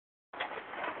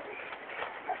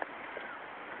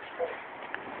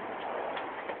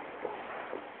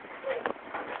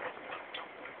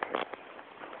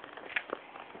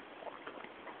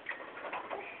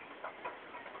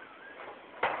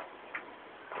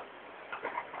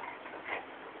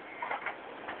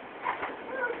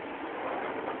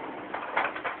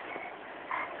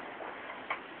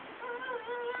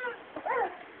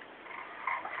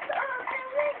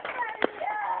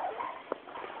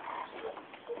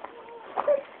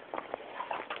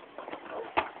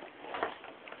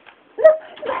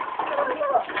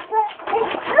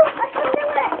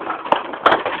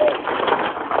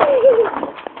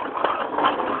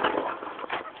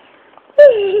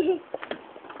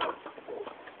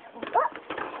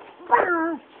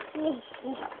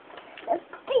Yeah,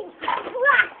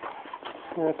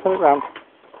 put it round.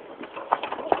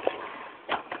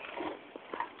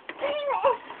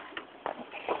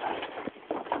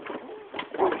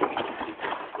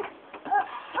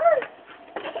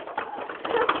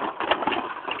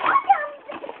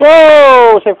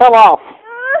 Whoa! She fell off.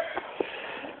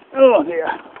 Oh dear.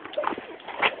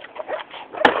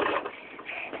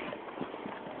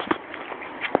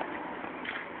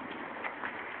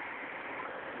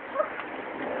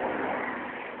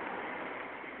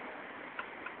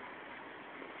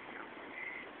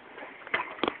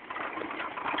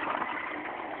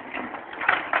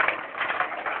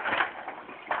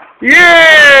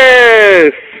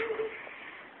 Yes!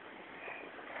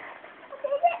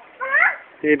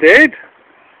 You did?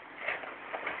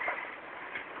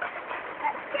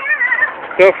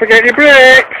 Don't forget your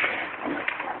brakes!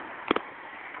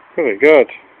 Really good.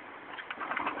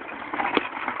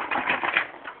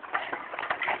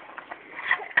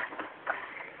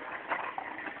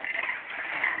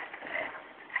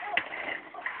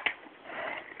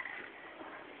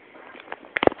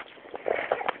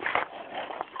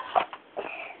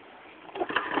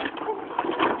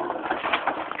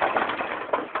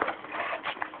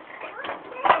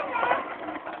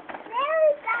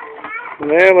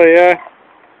 Nearly, yeah.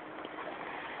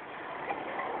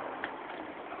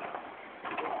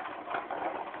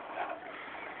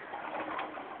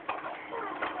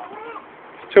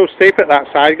 It's too steep at that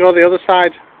side, go the other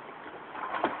side.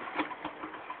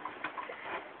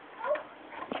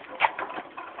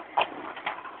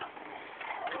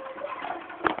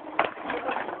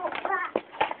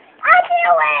 I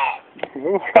do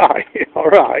it! Alright,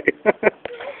 alright.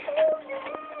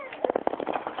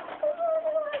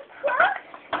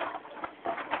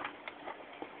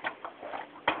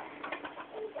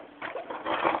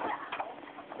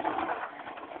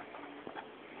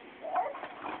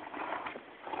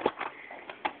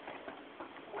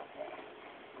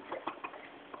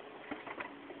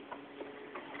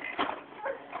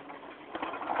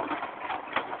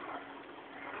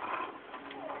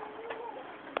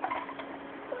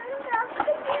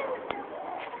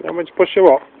 You want me to push you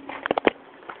up?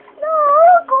 No,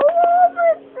 go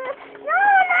over the... No!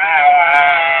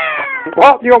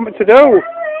 What do you want me to do?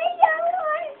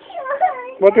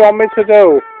 What do you want me to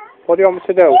do? What do you want me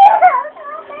to do?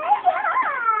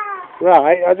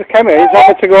 Right, I just came here, you want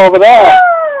me to go over there?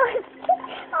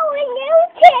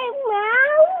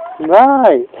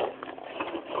 Right.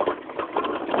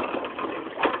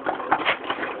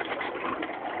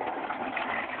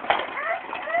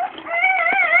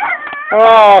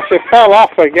 Oh, she fell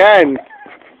off again.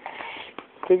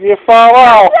 Did you fall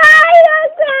off?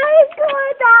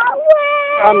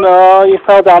 I know, you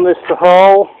fell down this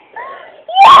hole.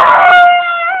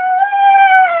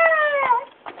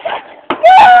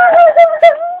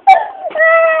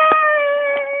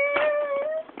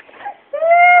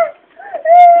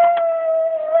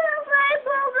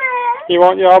 You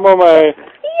want your mummy?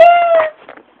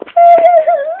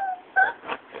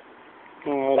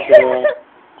 Oh dear.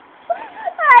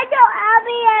 I'm not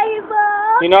happy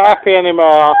anymore. You're not happy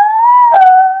anymore?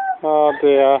 Oh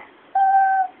dear.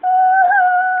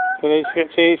 You need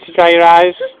to dry your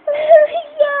eyes?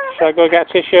 Yeah. Shall I go get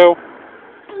a tissue?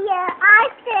 Yeah, I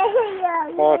stay here.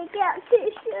 You get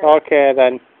tissue. Okay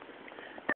then.